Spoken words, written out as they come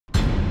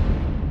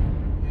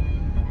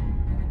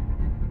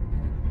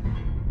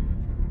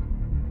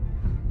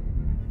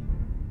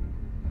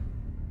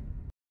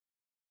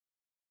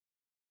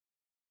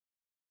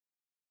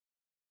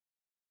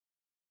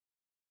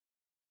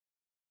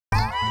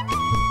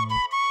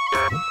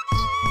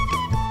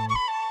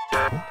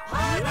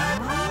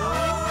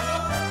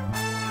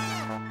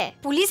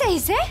Police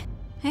আহিছে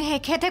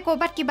হেখেতে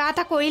ক'ৰবাত কিবা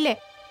এটা কৰিলে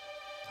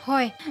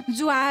হয়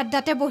যোৱা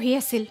আড্ডাতে বহি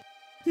আছিল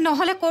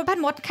নহলে ক'ৰবাত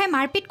মদ খাই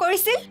মাৰপিট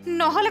কৰিছিল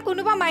নহলে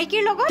কোনোবা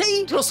মাইকীৰ লগত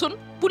ৰচোন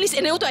পুলিচ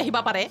এনেওতো আহিব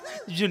পাৰে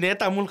যোনে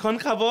তামোলখন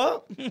খাব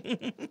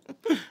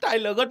তাইৰ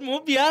লগত মোৰ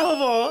বিয়া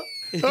হ'ব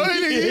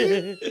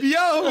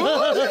বিয়া হ'ব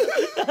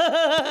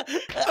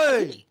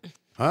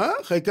হা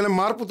সেইকাৰণে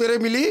মাৰ পুতেৰে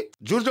মিলি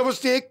জোৰ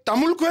জবস্তি এক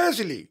তামোল খুৱাই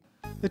আছিলি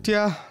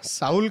এতিয়া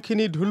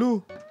চাউলখিনি ধুলো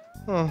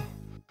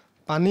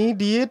পানী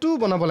দিয়েতো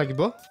বনাব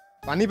লাগিব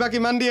পানী বা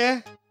কিমান দিয়ে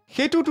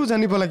সেইটোতো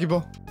জানিব লাগিব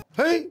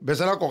হেই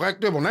বেচাৰা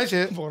ককাইকটোৱে বনাইছে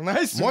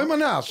মই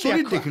মানে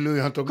আচৰিত দেখিলো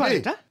ইহঁতক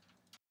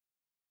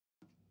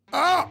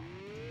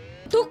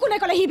তোক কোনে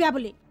ক'লে সি বেয়া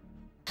বুলি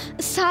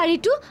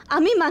চাৰিটো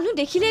আমি মানুহ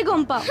দেখিলেই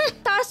গম পাওঁ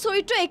তাৰ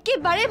চৰিত্ৰ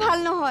একেবাৰে ভাল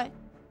নহয়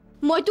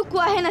মইতো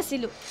কোৱাহে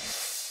নাছিলো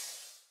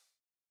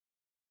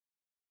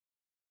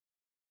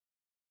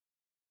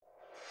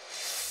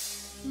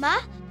মা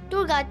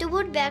তোৰ গাটো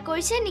বহুত বেয়া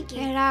কৰিছে নেকি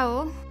এৰাও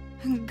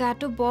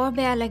গাটো বৰ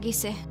বেয়া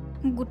লাগিছে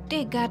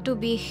গোটেই গাটো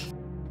বিষ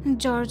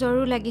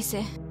জ্বৰো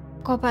লাগিছে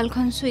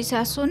কপালখন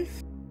চুইছাচোন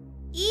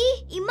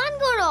ইমান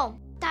গৰম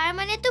তাৰ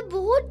মানে তো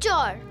বহুত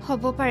জ্বৰ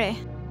হ'ব পাৰে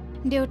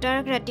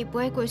দেউতাক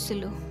ৰাতিপুৱাই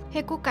কৈছিলো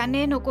একো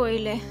কাণে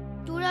নকৰিলে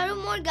তোৰ আৰু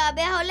মোৰ গা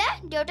বেয়া হলে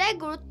দেউতাই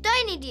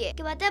গুৰুত্বই নিদিয়ে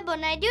কিবা এটা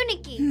বনাই দিও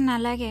নেকি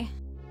নালাগে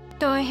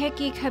তইহে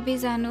কি খাবি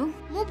জানো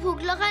মোৰ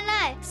ভোক লগা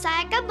নাই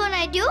চাহ একাপ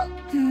বনাই দিও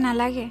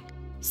নালাগে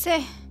চে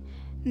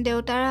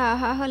দেউতাৰ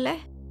অহা হলে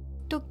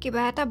তোক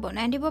কিবা এটা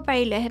বনাই দিব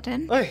পাৰিলেহেঁতেন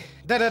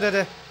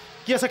দে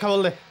কি আছে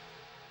খাবলৈ দে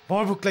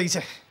বৰ ভোক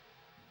লাগিছে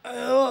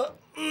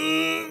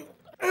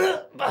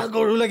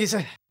গৰু লাগিছে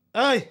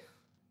ঐ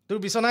তোৰ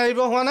বিচনা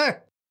এৰিব হোৱা নাই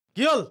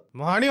কি হ'ল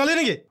মহাৰণী হ'লি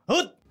নেকি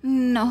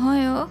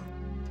নহয়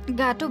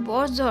গাটো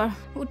বৰ জ্বৰ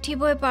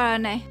উঠিবই পৰা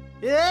নাই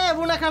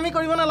এইবোৰ নাখামি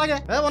কৰিব নালাগে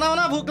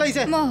বনা ভোক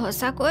লাগিছে মই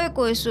সঁচাকৈয়ে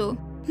কৈছো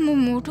মোৰ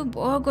মূৰটো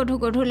বৰ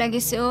গধুৰ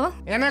লাগিছে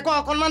এনেকুৱা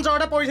অকণমান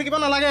জ্বৰতে পৰি থাকিব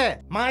নালাগে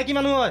মাইকী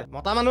মানুহ হয়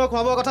মতা মানুহৰ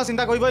খোৱা-বোৱাৰ কথা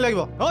চিন্তা কৰিবই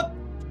লাগিব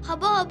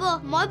হ'ব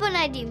মই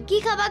বনাই দিম কি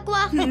খাবা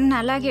কোৱা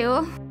নালাগে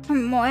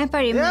মই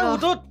পাৰিম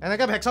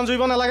এনেকে ভেকচিন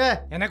জুৰিব নালাগে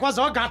এনেকুৱা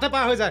জ্বৰ গাতে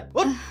পাৰ হৈ যায়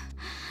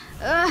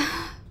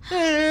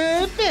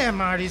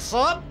বেমাৰী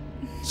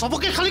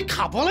চবকে খালি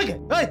খাব লাগে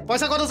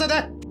পইচা ক'ত আছে দে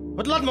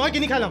হোটেলত মই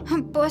কিনি খাই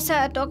ল'ম পইচা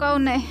এটকাও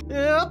নাই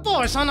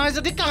পইচা নাই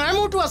যদি কাৰ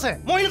মূৰটো আছে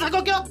মই নাথাকো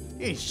কিয়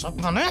এই চব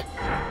মানে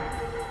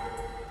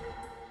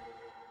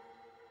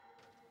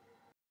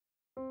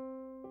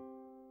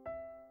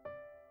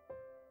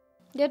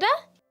দেউতা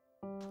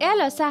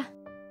এলো চাহ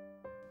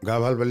গা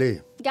ভাল পালি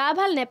গা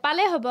ভাল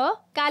নেপালে হ'ব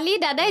কালি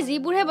দাদাই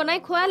যিবোৰহে বনাই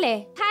খোৱালে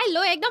খাই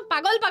লৈ একদম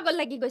পাগল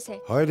লাগি গৈছে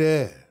হয় দে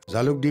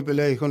জালুক দি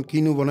পেলাই এইখন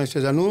কিনো বনাইছে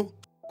জানো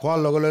খোৱাৰ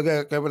লগে লগে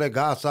একেবাৰে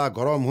গা চা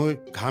গৰম হৈ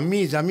ঘামি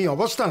জামি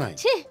অৱস্থা নাই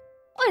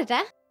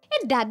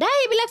দাদা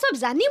এইবিলাক চব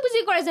জানি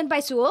বুজি কৰে যেন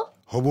পাইছো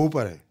হ'বও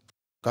পাৰে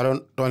কাৰণ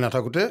তই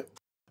নাথাকোতে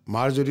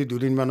মাৰ যদি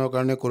দুদিনমানৰ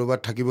কাৰণে ক'ৰবাত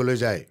থাকিবলৈ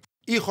যায়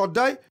ই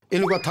সদায়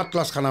এনেকুৱা থাৰ্ড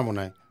ক্লাছ খানা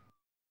বনায়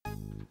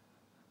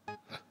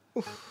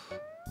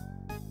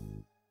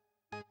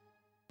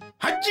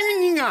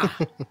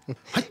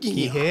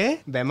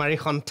বেমাৰী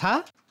সন্থা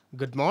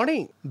গুড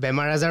মৰ্ণিং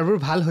বেমাৰ আজাৰবোৰ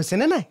ভাল হৈছে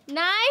নে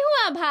নাই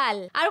হোৱা ভাল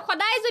আৰু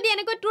সদায় যদি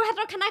এনেকৈ তোৰ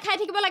হাতৰ খানা খাই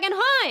থাকিব লাগে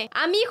নহয়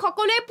আমি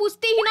সকলোৱে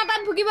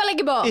পুষ্টিহীনতাত ভুগিব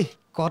লাগিব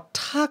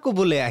কথা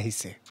ক'বলৈ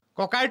আহিছে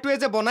ককাইটোৱে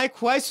যে বনাই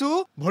খুৱাইছো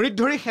ভৰিত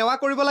ধৰি সেৱা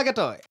কৰিব লাগে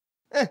তই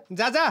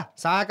যা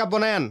চাহ একাপ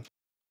বনাই আন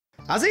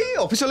আজি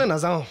অফিচলৈ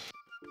নাযাওঁ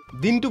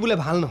দিনটো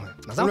বোলে ভাল নহয়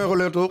কোনে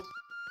ক'লে তোক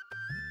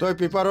তই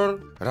পেপাৰৰ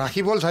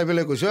ৰাখিবল চাই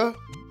পেলাই কৈছ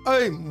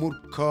এই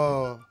মূৰ্খ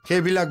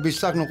সেইবিলাক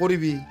বিশ্বাস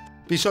নকৰিবি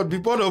পিছত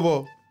বিপদ হ'ব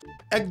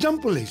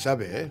এক্সাম্পল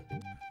হিচাপে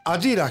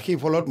আজি ৰাখি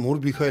ফলত মোৰ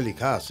বিষয়ে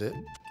লিখা আছে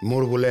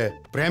মোৰ বোলে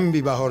প্ৰেম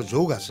বিবাহৰ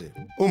যোগ আছে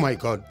অ মাই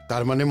গড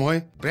তাৰ মানে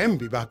মই প্ৰেম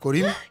বিবাহ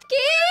কৰিম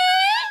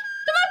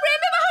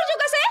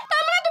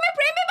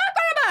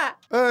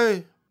এই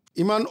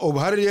ইমান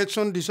অভাৰ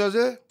ৰিয়েকশ্যন দিছ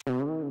যে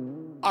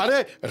আৰে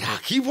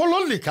ৰাখি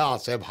ফলত লিখা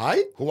আছে ভাই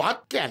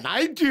হোৱাট কেন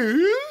আই ডু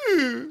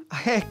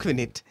এক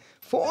মিনিট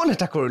ফোন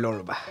এটা কৰি লওঁ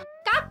ৰ'বা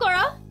কাক কৰ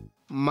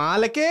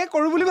মালেকে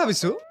কৰো বুলি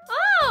ভাবিছো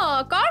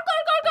কৰ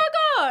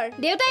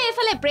দেউতাই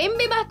এফালে প্ৰেম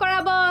বিবাহ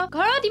কৰাব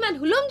ঘৰত ইমান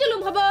হুলুম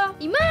জুলুম হ'ব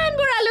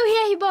ইমানবোৰ আলহী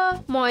আহিব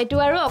মইতো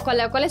আৰু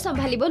অকলে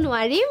চম্ভালিব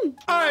নোৱাৰিম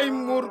আই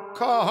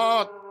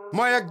মূৰ্খহঁত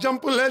মই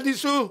এক্সাম্পলহে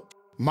দিছো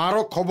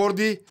মাৰক খবৰ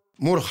দি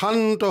মোৰ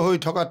শান্ত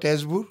হৈ থকা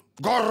তেজবোৰ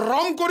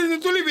গৰম কৰি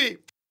নিতুলিবি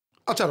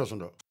আচ্ছা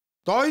ৰচন্দ্ৰ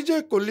তই যে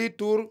কলি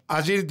তোৰ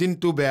আজিৰ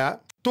দিনটো বেয়া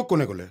তোক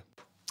কোনে ক'লে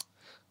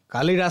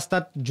কালি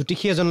ৰাস্তাত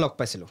জ্যোতিষী এজন লগ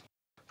পাইছিলো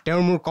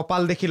তেওঁৰ মোৰ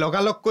কপাল দেখি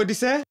লগালগ কৈ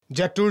দিছে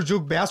যে তোৰ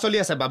যুগ বেয়া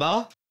চলি আছে বাবা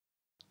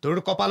তোৰ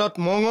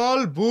কপালত মংগল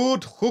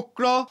বুধ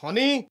শুক্ৰ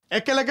শনি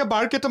একেলগে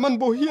বাৰ কেইটামান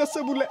বহি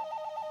আছে বোলে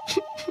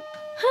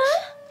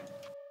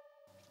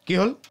কি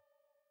হ'ল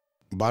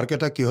বাৰ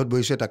কেইটা কিহত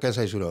বহিছে তাকে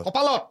চাইছো ৰ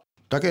কপালত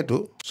তাকেতো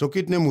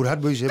চকীত নে মূৰহাত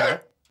বহিছে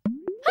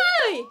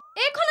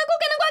এইখন আকৌ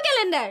কেনেকুৱা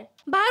কেলেণ্ডাৰ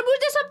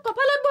বাৰবোৰ যে চব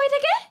কপালত বহি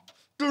থাকে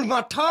তোৰ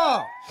মাথা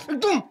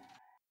একদম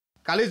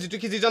কালি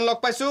জ্যোতিষী যিজন লগ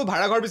পাইছো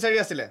ভাড়াঘৰ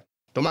বিচাৰি আছিলে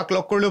তোমাক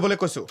লগ কৰি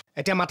ল'বলৈ কৈছো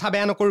এতিয়া মাথা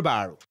বেয়া নকৰিবা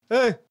আৰু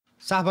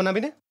চাহ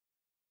বনাবিনে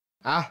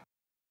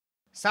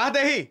চাহ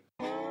দেহি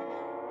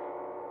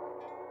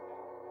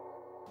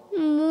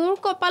মোৰ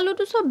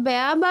কপালতো চব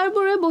বেয়া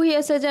বাৰবোৰে বহি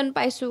আছে যেন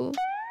পাইছো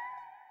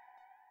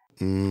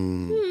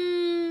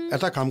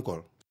এটা কাম কৰ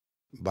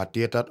বাটি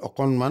এটাত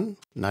অকণমান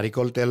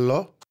নাৰিকল তেল ল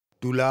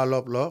তুলা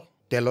অলপ ল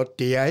তেলত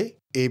তিয়াই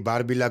এই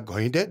বাৰবিলাক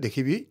ঘঁহি দে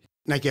দেখিবি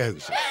নাইকিয়া হৈ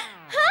গৈছে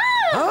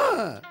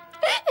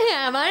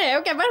আমাৰ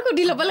এওঁক এবাৰ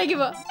সুধি ল'ব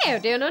লাগিব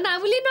এওঁতেওনো না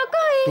বুলি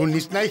নকয় তোৰ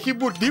নিচিনাই সি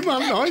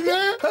বুদ্ধিমান নহয় যে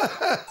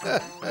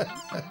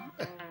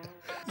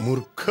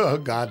মূৰ্খ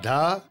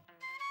গাধা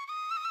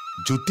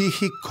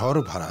জ্যোতিষী ঘৰ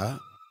ভাড়া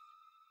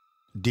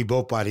দিব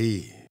পাৰি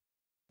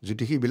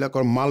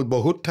জ্যোতিষীবিলাকৰ মাল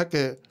বহুত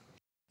থাকে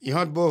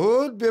ইহঁত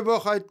বহুত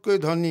ব্যৱসায়তকৈ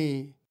ধনী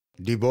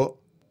দিব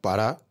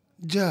পাৰা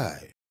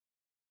যায়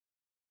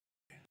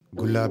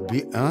গুলাবী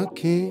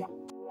আঁখে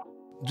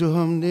जो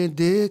हमने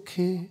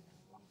देखे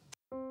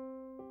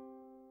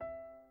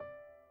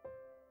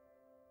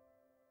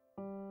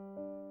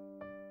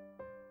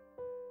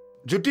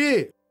জ্যোতি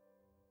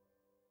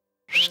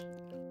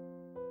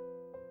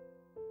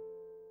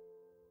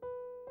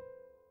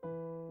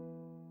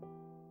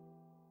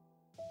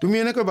তুমি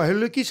এনেকৈ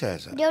বাহিৰলৈ কি চাই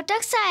আছা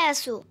দেউতাক চাই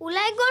আছো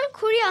ওলাই গ'ল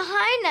খুৰী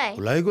অহাই নাই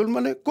ওলাই গ'ল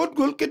মানে ক'ত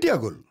গ'ল কেতিয়া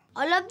গ'ল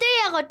অলপ দেৰি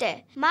আগতে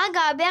মা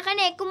গা বেয়া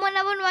কাৰণে একো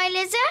বনাব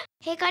নোৱাৰিলে যে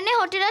সেইকাৰণে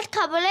হোটেলত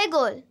খাবলৈ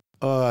গ'ল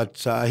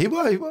আচ্ছা আহিব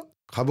আহিব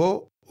খাব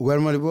উগাৰ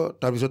মাৰিব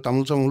তাৰপিছত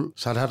তামোল চামোল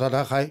চাধা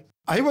তাধা খাই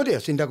আহিব দিয়া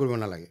চিন্তা কৰিব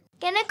নালাগে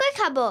কেনেকৈ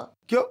খাব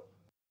কিয়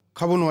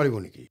খাব নোৱাৰিব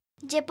নেকি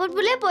জেপত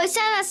বোলে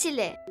পইচা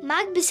নাছিলে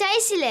মাক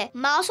বিচাৰিছিলে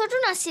মা ওচৰতো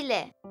নাছিলে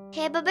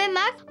সেইবাবে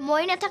মাক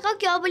মই নাথাকক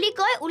কিয় বুলি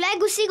কৈ ওলাই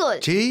গুচি গ'ল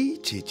ছি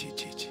ছি ছি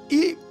ছি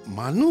ই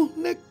মানুহ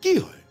নে কি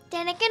হয়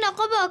তেনেকে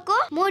নকব আকৌ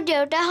মোৰ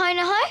দেউতা হয়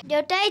নহয়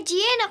দেউতাই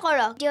যিয়ে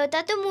নকৰক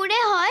দেউতাটো মোৰে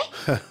হয়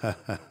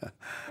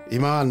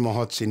ইমান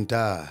মহৎ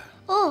চিন্তা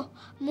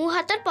মোৰ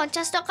হাতত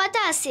 50 টকা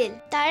এটা আছিল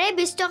তাৰে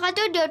 20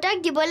 টকাটো দেউতাক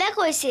দিবলৈ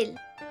কৈছিল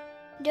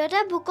দেউতা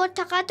ভোকত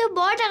থকাটো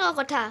বৰ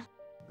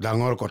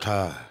ডাঙৰ কথা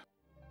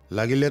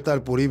লাগিলে তাৰ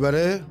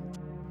পৰিবাৰে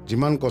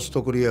যিমান কষ্ট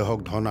কৰিয়ে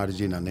হওক ধন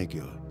আৰ্জি নানে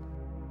কিয়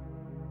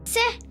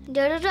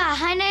দেউতাটো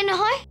আহাই নাই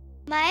নহয়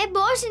মায়ে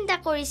বৰ চিন্তা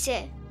কৰিছে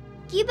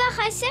কিবা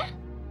খাইছে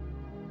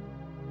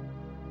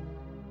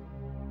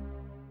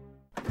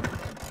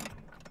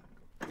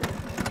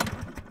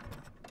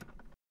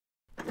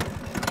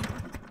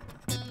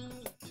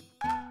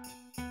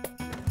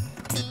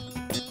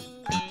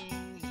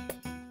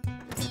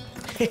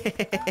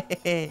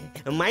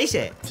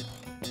মাৰিছে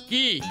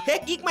কি হে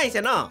কিক মাৰিছে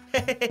ন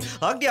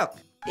হওক দিয়ক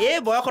এই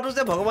বয়সতো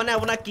যে ভগৱানে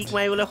আপোনাক কিক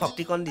মাৰিবলৈ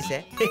শক্তিকণ দিছে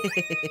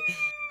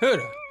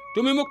হেৰা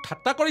তুমি মোক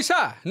ঠাট্টা কৰিছা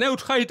নে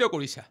উৎসাহিত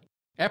কৰিছা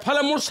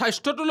এফালে মোৰ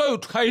স্বাস্থ্যটো লৈ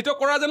উৎসাহিত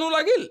কৰা যেনো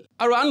লাগিল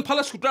আৰু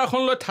আনফালে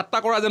স্কুটাৰখন লৈ ঠাট্টা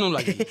কৰা যেনো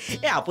লাগিল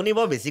আপুনি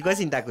বৰ বেছিকৈ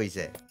চিন্তা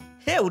কৰিছে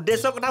সেই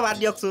উদ্দেশ্যৰ কথা বাদ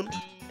দিয়কচোন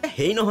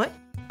হেৰি নহয়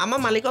আমাৰ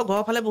মালিকৰ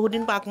ঘৰৰ ফালে বহুত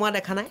দিন পাক মৰা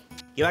দেখা নাই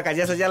কিবা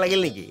কাজিয়া চাজিয়া লাগিল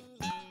নেকি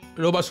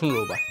ৰ'বাচোন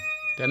ৰ'বা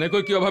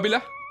তেনেকৈ কিয় ভাবিলা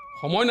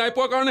সময় নাই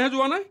পোৱাৰ কাৰণেহে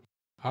যোৱা নাই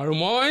আৰু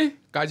মই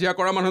কাজিয়া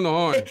কৰা মানুহ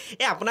নহয়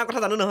আপোনাৰ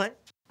কথা জানো নহয়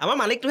আমাৰ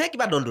মালিকটোহে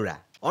কিবা দন্দুৰা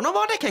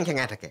অনবৰতে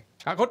খেংখেঙাই থাকে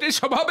কাকতিৰ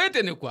স্বভাৱেই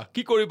তেনেকুৱা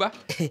কি কৰিবা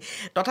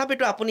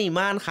তথাপিতো আপুনি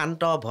ইমান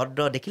শান্ত ভদ্ৰ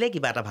দেখিলে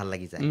কিবা এটা ভাল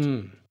লাগি যায়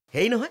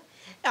হেৰি নহয়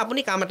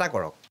আপুনি কাম এটা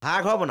কৰক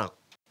ভাড়াঘৰ বনাওক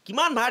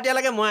কিমান ভাড়া দিয়া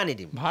লাগে মই আনি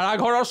দিম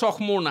ভাড়াঘৰৰ চখ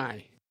মোৰ নাই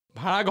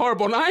ভাড়াঘৰ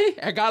বনাই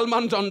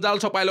এগালমান জঞ্জাল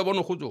চপাই ল'ব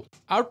নোখোজো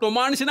আৰু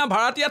তোমাৰ নিচিনা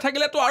ভাড়াতীয়া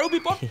থাকিলেতো আৰু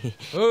বিপদ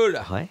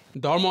হয়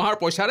দৰমহাৰ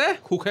পইচাৰে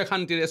সুখে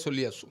শান্তিৰে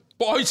চলি আছো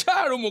পইচা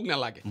আৰু মোক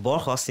নালাগে বৰ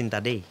সহজ চিন্তা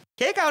দেই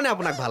সেইকাৰণে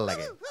আপোনাক ভাল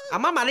লাগে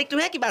আমাৰ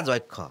মালিকটোহে কিবা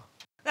যক্ষ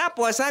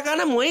পইচাৰ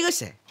কাৰণে মৰি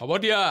গৈছে হ'ব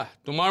দিয়া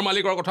তোমাৰ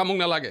মালিকৰ কথা মোক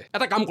নালাগে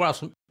এটা কাম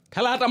কৰাচোন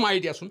ঠেলা এটা মাৰি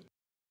দিয়াচোন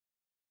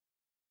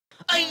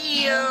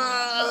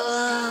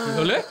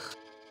হ'লে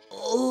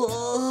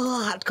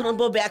হাতখনত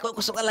বৰ বেয়াকৈ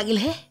কচকা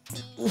লাগিলহে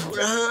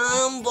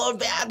বৰ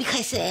বেয়া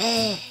বিষাইছে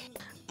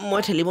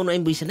মই ঠেলিব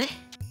নোৱাৰিম বুজিছেনে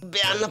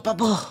বেয়া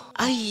নাপাব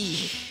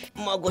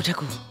মই গৈ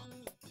থাকো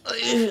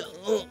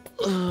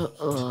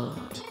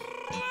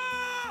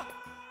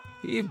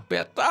ই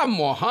বেটা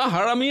মহা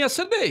হাৰামি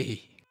আছে দেই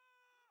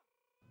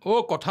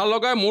কথা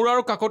লগাই মোৰ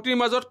আৰু কাকতিৰ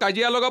মাজত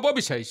কাজিয়া লগাব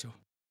বিচাৰিছো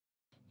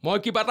মই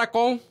কিবা এটা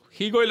কওঁ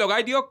সি গৈ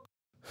লগাই দিয়ক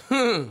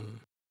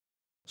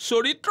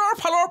চৰিত্ৰৰ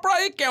ফালৰ পৰা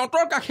এই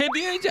কেওঁতৰ কাষে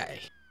দিয়েই যায়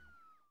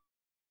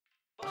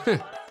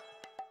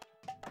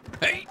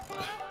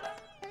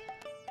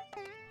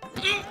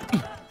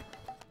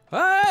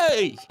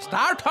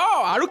ষ্টাৰ্ট হ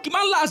আৰু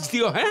কিমান লাজ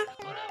দিয় হে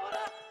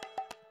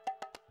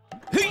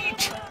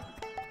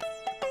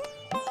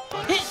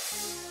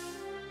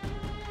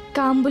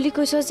কাম বুলি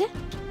কৈছ যে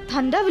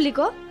ঠাণ্ডা বুলি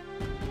ক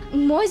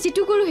মই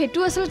যিটো কৰোঁ সেইটো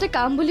আচলতে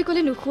কাম বুলি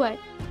ক'লে নোখোৱাই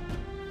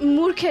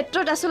মোৰ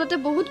ক্ষেত্ৰত আচলতে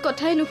বহুত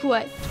কথাই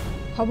নোখোৱাই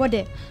হ'ব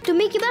দে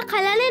তুমি কিবা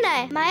খালানে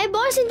নাই মায়ে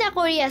বৰ চিন্তা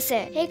কৰি আছে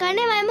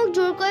সেইকাৰণে মায়ে মোক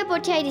জোৰ কৰি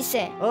পঠিয়াই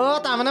দিছে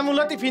তাৰমানে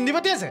মোলৈ টিফিন দিব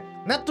আছে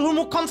নে তোৰ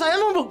মুখখন চাই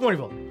মোৰ ভোক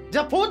মৰিব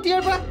যা ফোট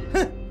ইয়াৰ পৰা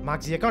মাক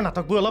জীয়েকৰ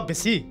নাটকবোৰ অলপ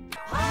বেছি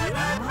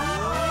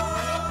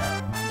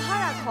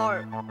ভাড়াঘৰ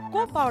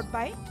কো-পাৱাৰ্ড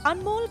বাই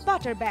আনমোল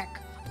বাটাৰ বেগ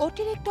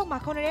অতিৰিক্ত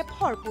মাখনেৰে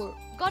ভৰপূৰ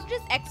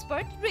Godrej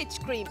Expert Rich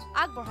Cream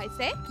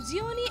আগবঢ়াইছে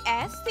Gioni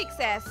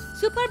S6S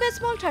Super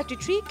Basmol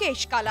 33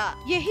 Kesh Kala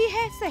यही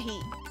है सही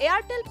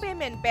Airtel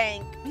Payment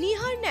Bank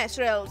Nihar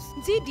Naturals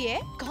जी दिए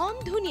घन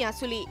धुनिया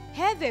सुली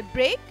Have a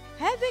break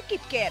Have a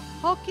Kit Kat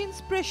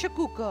Hawkins Pressure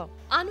Cooker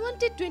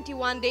Unwanted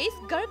 21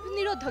 days गर्भ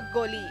निरोधक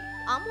गोली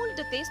Amul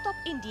the taste of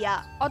India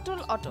Atul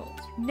Auto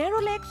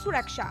Nerolac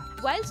Suraksha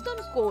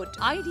Wildstone Coat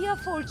Idea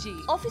 4G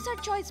Officer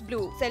Choice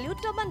Blue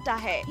Salute to banta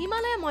hai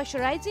Himalaya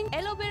Moisturizing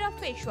Aloe Vera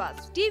Face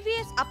Wash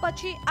TVS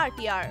Apache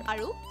RTR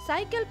Aru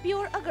Cycle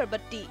Pure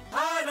Agarbatti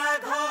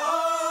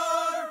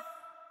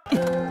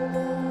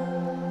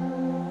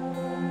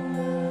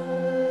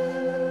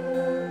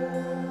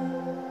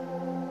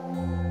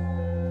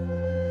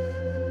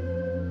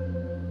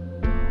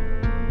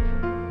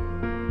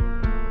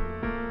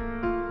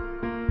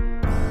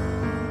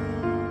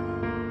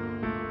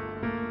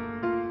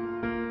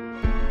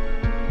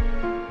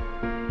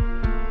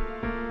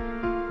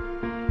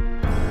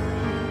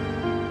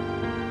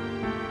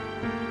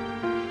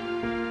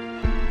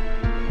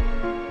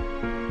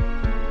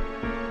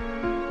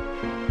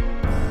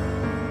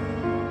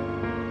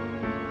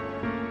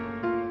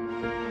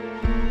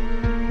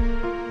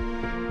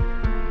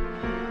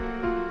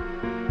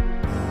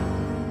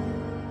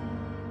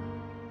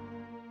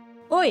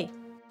ঐ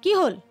কি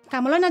হল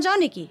কামলৈ নাযাও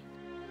নেকি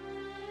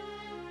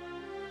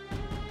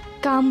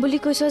কাম বুলি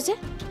কৈছ যে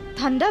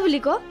ঠাণ্ডা বুলি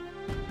ক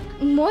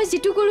মই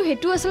যেটো কৰো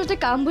হেতু আসলতে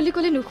কাম বুলি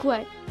কলে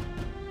নুখুৱাই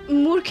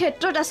মোৰ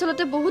ক্ষেত্ৰত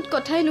আসলতে বহুত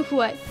কথাই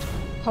নুখুৱাই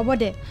হ'ব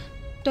দে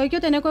তই কিয়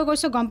তেনেকৈ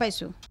কৈছ গম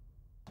পাইছো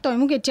তই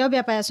মোক এতিয়াও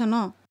বেয়া পাই আছ ন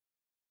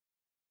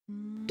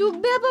তোক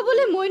বেয়া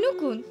পাবলৈ মইনো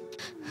কোন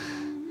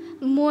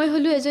মই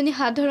হলো এজনী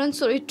সাধাৰণ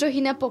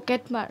চৰিত্ৰহীনা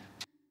পকেট মাৰ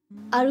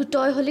আৰু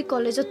তই হলি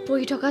কলেজত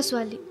পঢ়ি থকা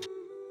ছোৱালী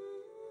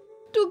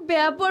তোক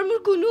বেয়া পোৱাৰ মোৰ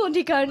কোনো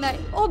অধিকাৰ নাই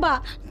অ বা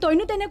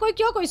তইনো তেনেকৈ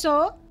কিয় কৈছ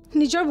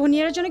নিজৰ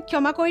ভনিয়েৰ এজনক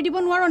ক্ষমা কৰি দিব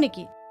নোৱাৰ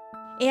নেকি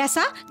এয়া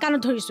চা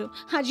কাণত ধৰিছো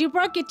আজিৰ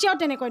পৰা কেতিয়াও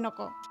তেনেকৈ নক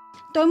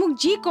তই মোক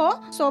যি ক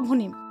সব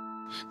শুনিম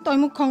তই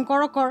মোক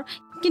খংকৰ কৰ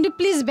কিন্তু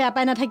প্লিজ বেয়া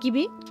পাই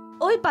নাথাকিবি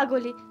ঐ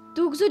পাগলী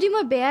তোক যদি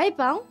মই বেয়াই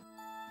পাওঁ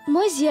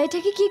মই জীয়াই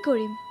থাকি কি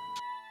কৰিম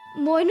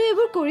মইনো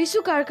এইবোৰ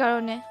কৰিছো কাৰ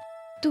কাৰণে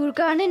তোৰ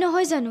কাৰণে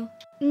নহয় জানো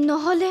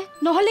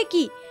নহলে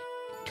কি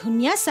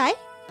ধুনীয়া চাই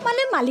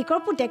মানে মালিকৰ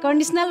পুতেকৰ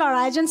নিচিনা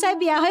ল'ৰা এজন চাই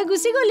বিয়া হৈ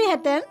গুচি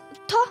গলিহেঁতেন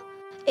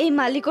এই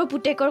মালিকৰ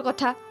পুতেকৰ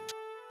কথা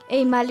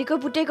এই মালিকৰ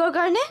পুতেকৰ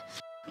কাৰণে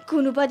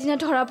কোনোবা দিনা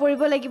ধৰা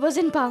পৰিব লাগিব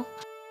যেন পাওঁ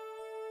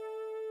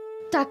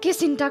তাকে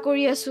চিন্তা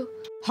কৰি আছো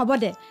হ'ব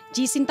দে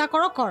যি চিন্তা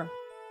কৰ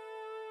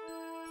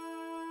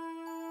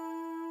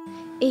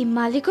এই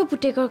মালিকৰ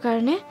পুতেকৰ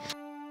কাৰণে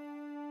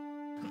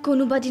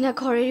কোনোবা দিনা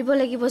ঘৰ এৰিব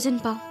লাগিব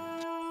যেন পাওঁ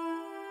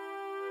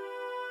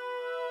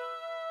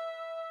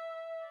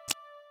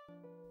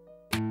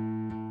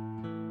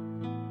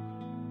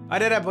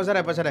আৰে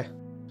পইচা দে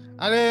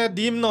আৰে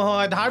দিম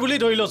নহয় ধাৰ বুলি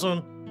ধৰি লচোন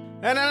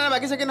নাই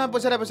বাকি চাকি নহয়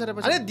পইচা দে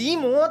আৰে দিম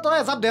ও তই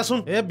এচাপ দেচোন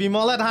এ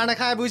বিমলে ধাৰ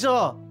নেখায় বুইছ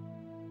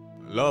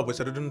ল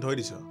পইচাটো তুমি থৈ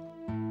দিছ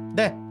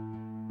দে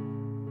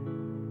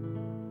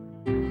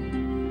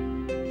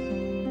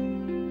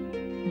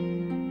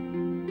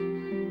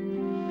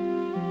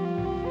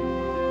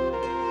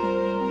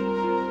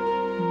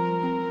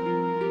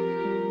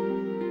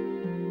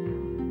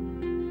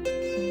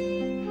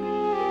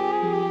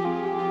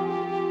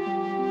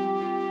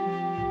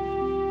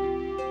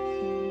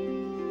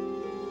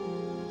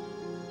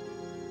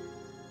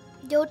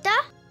দেউতা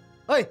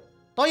ঐ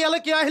তই ইয়ালৈ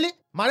কিয় আহিলি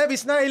মাৰে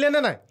বিছনা আহিলে নে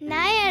নাই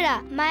নাই এৰা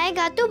মায়ে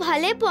গাটো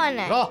ভালে পোৱা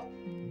নাই ৰ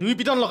দুই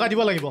পিটন লগাই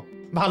দিব লাগিব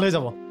ভাল হৈ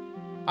যাব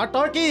আৰু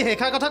তই কি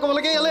হেখা কথা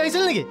ক'বলৈকে ইয়ালৈ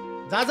আহিছিল নেকি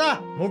যা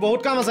মোৰ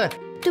বহুত কাম আছে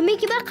তুমি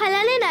কিবা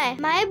খালানে নাই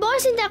মায়ে বৰ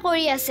চিন্তা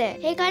কৰি আছে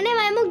সেইকাৰণে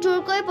মায়ে মোক জোৰ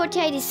কৰি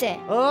পঠিয়াই দিছে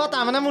অ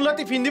তাৰমানে মোলৈ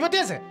টিফিন দিব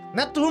আছে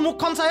নে তোৰ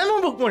মুখখন চাই মোৰ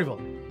ভোক মৰিব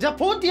যা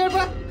ফোন দিয়াৰ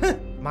পৰা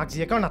মাক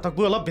জীয়েকৰ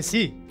নাটকবোৰ অলপ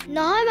বেছি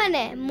নহয়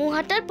মানে মোৰ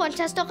হাতত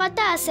 50 টকা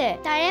এটা আছে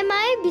তাৰে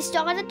মায়ে 20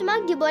 টকা এটা তোমাক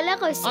দিবলৈ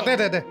কৈছে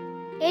দে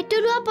এইটো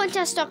লোৱা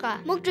 50 টকা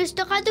মোক 30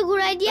 টকাটো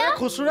ঘূৰাই দিয়া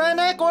খুচুৰাই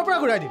নাই ক'ৰ পৰা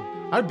ঘূৰাই দিম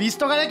আৰু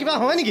 20 টকাৰে কিবা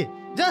হয় নেকি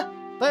যা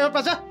তই ইয়াৰ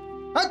পৰা যা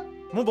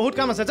মোৰ বহুত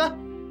কাম আছে যা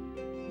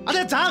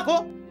আৰে যা আকৌ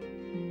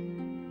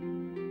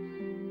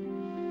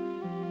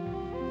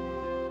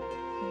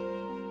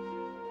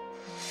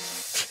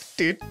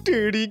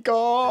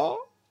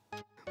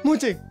মই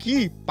যে কি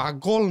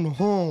পাগল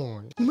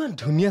নহয় ইমান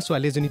ধুনীয়া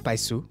ছোৱালী এজনী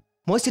পাইছো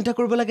মই চিন্তা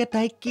কৰিব লাগে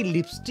তাই কি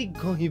লিপষ্টিক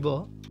ঘঁহিব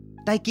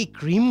তাই কি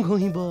ক্ৰীম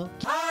ঘঁহিব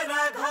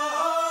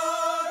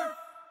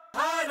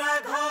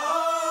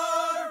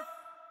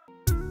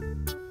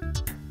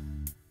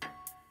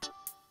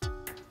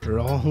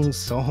ৰং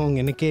চহং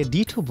এনেকে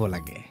দি থব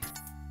লাগে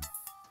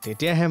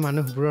তেতিয়াহে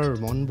মানুহবোৰৰ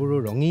মনবোৰো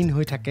ৰঙীন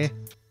হৈ থাকে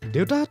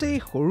দেউতাহঁতে এই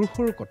সৰু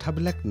সৰু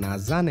কথাবিলাক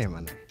নাজানে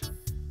মানে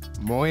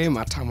মই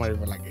মাথা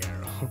মাৰিব লাগে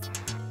আৰু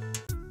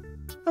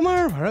আমাৰ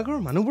ভাড়াঘৰৰ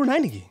মানুহবোৰ নাই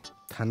নেকি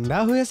ঠাণ্ডা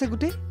হৈ আছে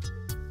গোটেই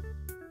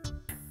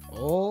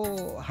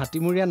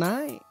হাতীমূৰীয়া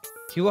নাই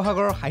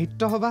শিৱসাগৰৰ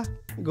সাহিত্য সভা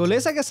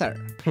গ'লেই চাগে ছাৰ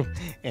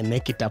এনে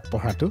কিতাপ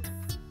পঢ়াটো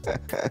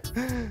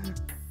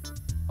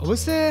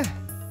অৱশ্যে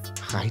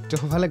সাহিত্য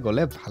সভালৈ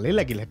গ'লে ভালেই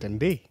লাগিলহেঁতেন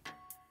দেই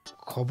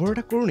খবৰ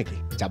এটা কৰোঁ নেকি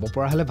যাব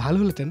পৰা হ'লে ভাল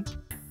হ'লহেঁতেন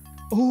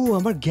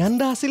আমাৰ জ্ঞান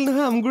দা আছিল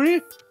নহয় আমগুৰিৰ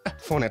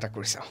ফোন এটা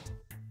কৰি চাওঁ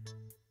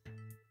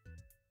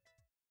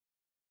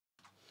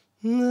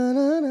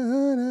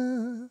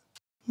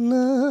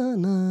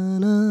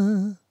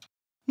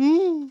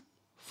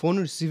ফোন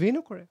ৰিচিভেই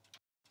নকৰে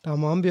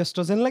তামাম ব্যস্ত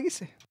যেন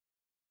লাগিছে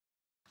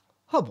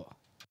হ'ব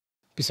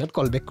পিছত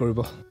কল বেক কৰিব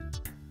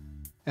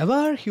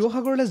এবাৰ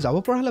শিৱসাগৰলৈ যাব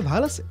পৰা হ'লে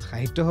ভাল আছে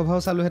সাহিত্য সভাও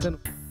চালোহেঁতেন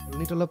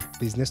অলপ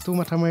বিজনেছটোও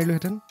মাথা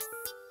মাৰিলোহেঁতেন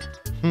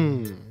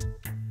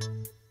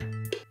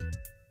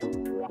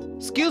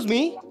এক্সকিউজ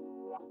মি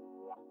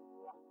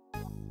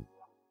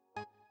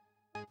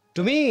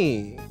তুমি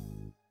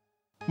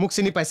মোক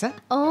চিনি পাইছা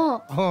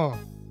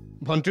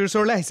ভণ্টিৰ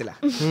ওচৰলৈ আহিছিলা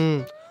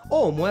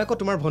মই আকৌ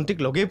তোমাৰ ভণ্টিক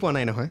লগেই পোৱা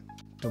নাই নহয়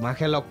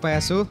তোমাকহে লগ পাই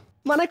আছো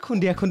মানে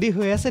খুন্দিয়া খুন্দি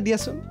হৈ আছে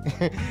দিয়াচোন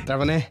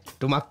তাৰমানে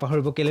তোমাক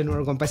পাহৰিব কেলে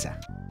নোৱাৰো গম পাইছা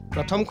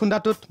প্ৰথম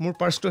খুন্দাটোত মোৰ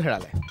পাৰ্চটো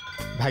হেৰালে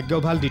ভাগ্য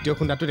ভাল দ্বিতীয়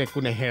খুন্দাটোত একো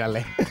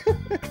নেহেৰালে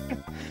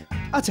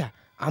আচ্ছা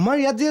আমাৰ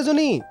ইয়াত যে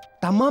এজনী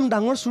তামাম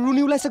ডাঙৰ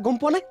চুৰুনি ওলাইছে গম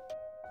পোৱা নাই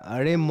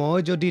আৰে মই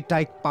যদি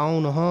তাইক পাওঁ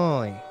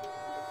নহয়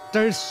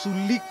তাৰ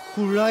চুলি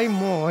খুৰাই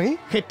মই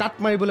সেই তাত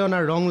মাৰিবলৈ অনা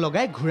ৰং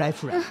লগাই ঘূৰাই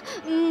ফুৰা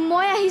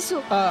মই আহিছো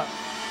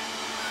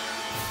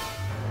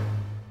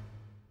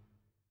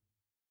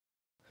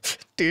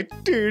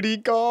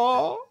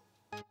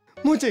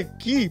মই যে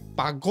কি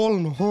পাগল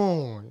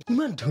নহয়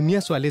ইমান ধুনীয়া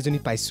ছোৱালী এজনী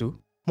পাইছো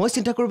মই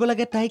চিন্তা কৰিব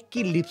লাগে তাইক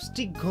কি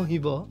লিপষ্টিক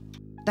ঘঁহিব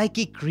তাই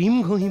কি ক্ৰীম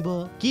ঘঁহিব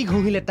কি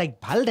ঘঁহিলে তাইক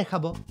ভাল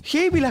দেখাব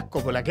সেইবিলাক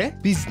ক'ব লাগে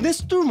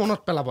বিজনেছটোৰ মনত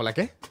পেলাব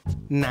লাগে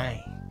নাই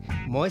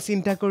মই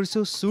চিন্তা কৰিছো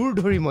চুৰ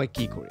ধৰি মই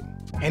কি কৰিম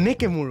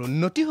এনেকে মোৰ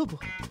উন্নতি হ'ব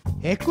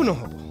একো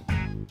নহ'ব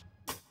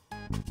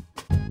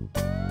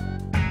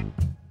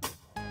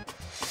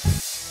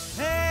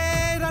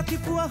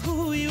ৰাতিপুৱা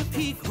শুই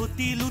উঠি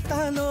ঘটি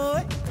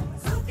লুটালৈ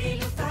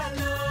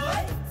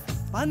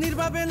পানীৰ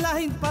বাবে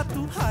লাইন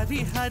পাতো হাৰি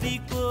হাৰি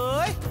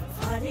কৈ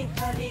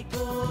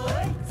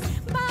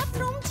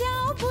বাথৰুম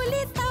যাওঁ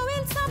বুলি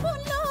টাৱেল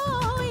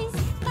চাবলৈ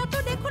তাতো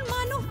দেখোন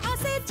মানুহ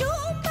আছে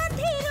জুম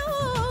বান্ধি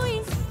ৰৈ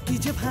কি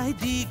যে ভাই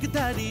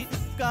দিগদাৰি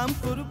কাম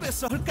কৰো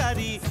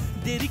বেচৰকাৰী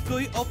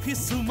দেৰিকৈ অফিচ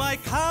সোমাই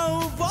খাওঁ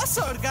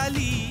বছৰ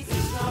গালি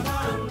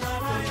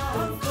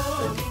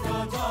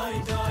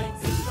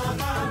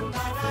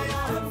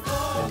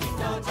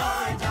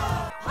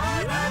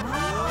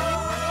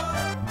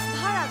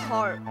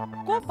Bharaghar,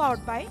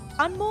 co-powered by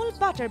Anmol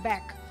Butter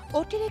Bag.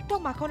 অতিৰিক্ত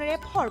মাখনেৰে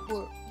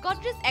ভৰপুৰ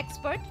Godrej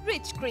Expert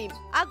Rich Cream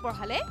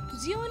আগবঢ়ালে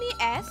Gioni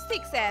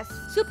S6S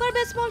Super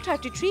Basmol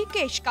 33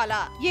 Kesh Kala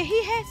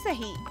यही है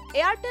सही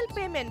Airtel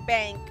Payment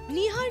Bank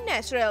Nihar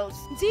Naturals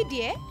जी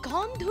दिए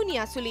घम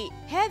धुनिया सुली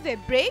Have a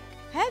break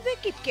Have a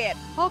Kit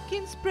Kat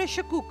Hawkins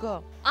Pressure Cooker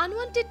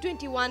Unwanted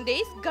 21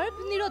 Days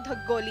Garb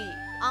Nirodhak Goli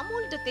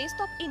Amul the Taste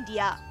of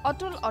India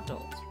Otol Auto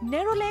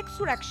Nerolac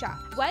Suraksha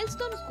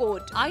Wildstone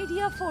Coat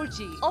Idea 4G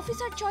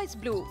Officer Choice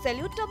Blue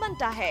Salute to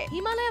banta hai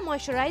Himalaya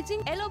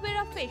Moisturizing Aloe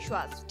Vera Face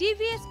Wash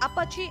TVS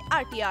Apache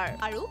RTR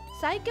Aru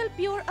Cycle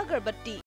Pure Agarbatti